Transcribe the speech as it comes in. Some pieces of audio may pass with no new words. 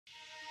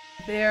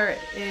There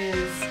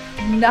is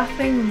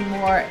nothing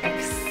more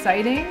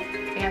exciting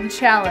and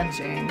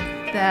challenging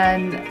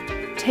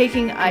than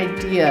taking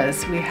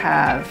ideas we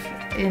have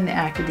in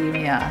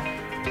academia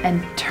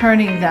and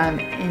turning them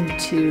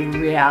into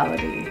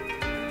reality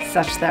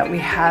such that we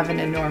have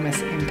an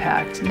enormous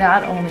impact,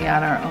 not only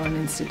on our own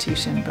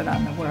institution, but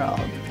on the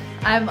world.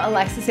 I'm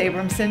Alexis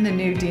Abramson, the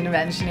new Dean of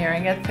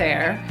Engineering at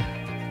Thayer,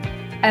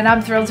 and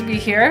I'm thrilled to be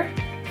here.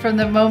 From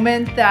the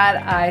moment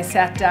that I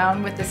sat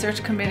down with the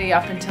search committee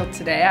up until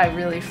today, I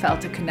really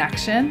felt a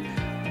connection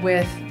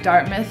with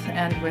Dartmouth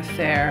and with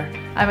Thayer.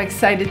 I'm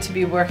excited to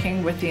be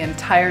working with the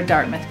entire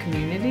Dartmouth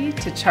community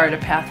to chart a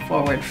path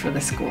forward for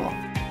the school.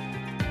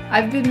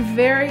 I've been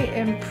very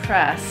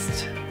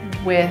impressed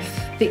with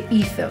the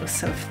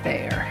ethos of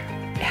Thayer.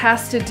 It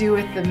has to do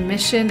with the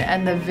mission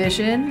and the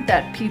vision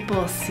that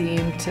people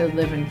seem to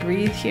live and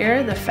breathe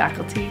here, the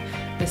faculty,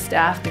 the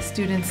staff, the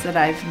students that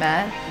I've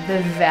met,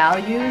 the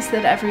values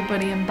that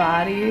everybody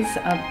embodies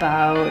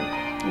about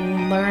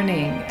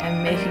learning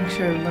and making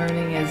sure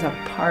learning is a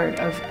part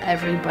of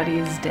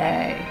everybody's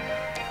day.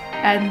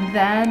 And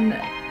then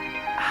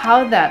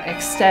how that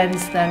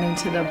extends then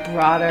into the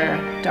broader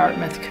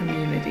Dartmouth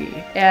community.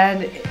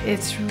 And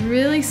it's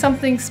really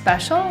something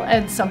special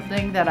and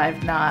something that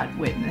I've not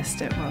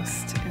witnessed at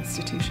most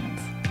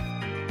institutions.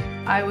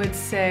 I would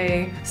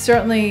say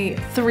certainly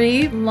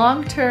 3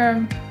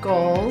 long-term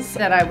goals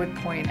that I would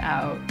point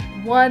out.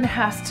 One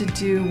has to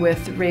do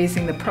with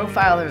raising the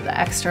profile or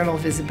the external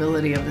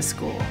visibility of the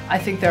school. I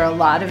think there are a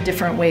lot of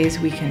different ways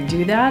we can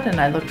do that, and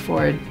I look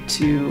forward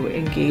to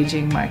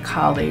engaging my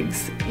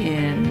colleagues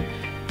in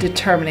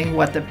determining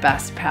what the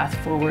best path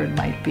forward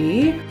might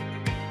be.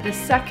 The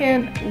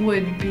second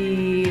would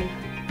be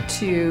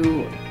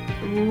to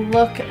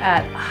look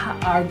at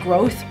our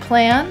growth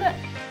plan.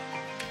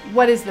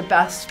 What is the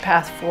best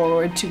path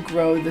forward to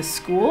grow the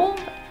school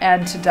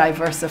and to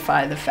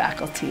diversify the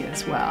faculty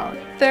as well?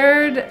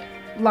 Third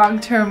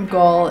long-term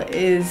goal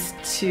is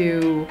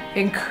to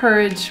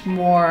encourage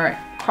more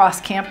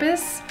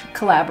cross-campus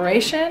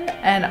collaboration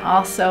and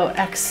also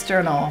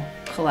external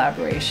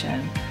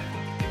collaboration.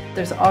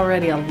 There's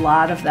already a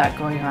lot of that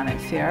going on at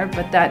Farrar,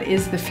 but that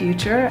is the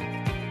future.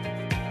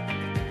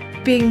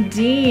 Being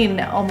dean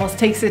almost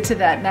takes it to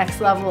that next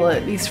level,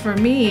 at least for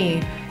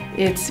me.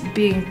 It's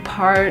being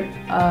part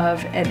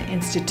of an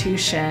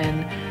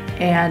institution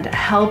and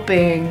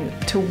helping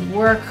to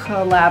work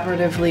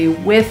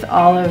collaboratively with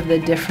all of the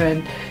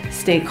different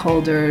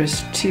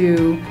stakeholders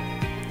to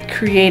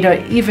create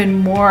an even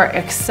more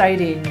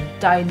exciting,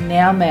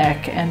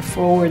 dynamic, and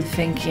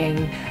forward-thinking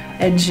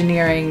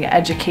engineering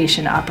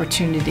education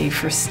opportunity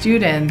for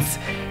students.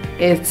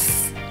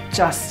 It's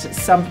just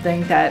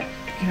something that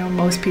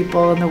most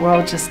people in the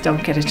world just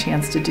don't get a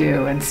chance to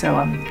do, and so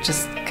I'm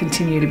just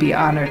continue to be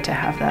honored to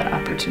have that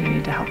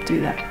opportunity to help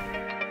do that.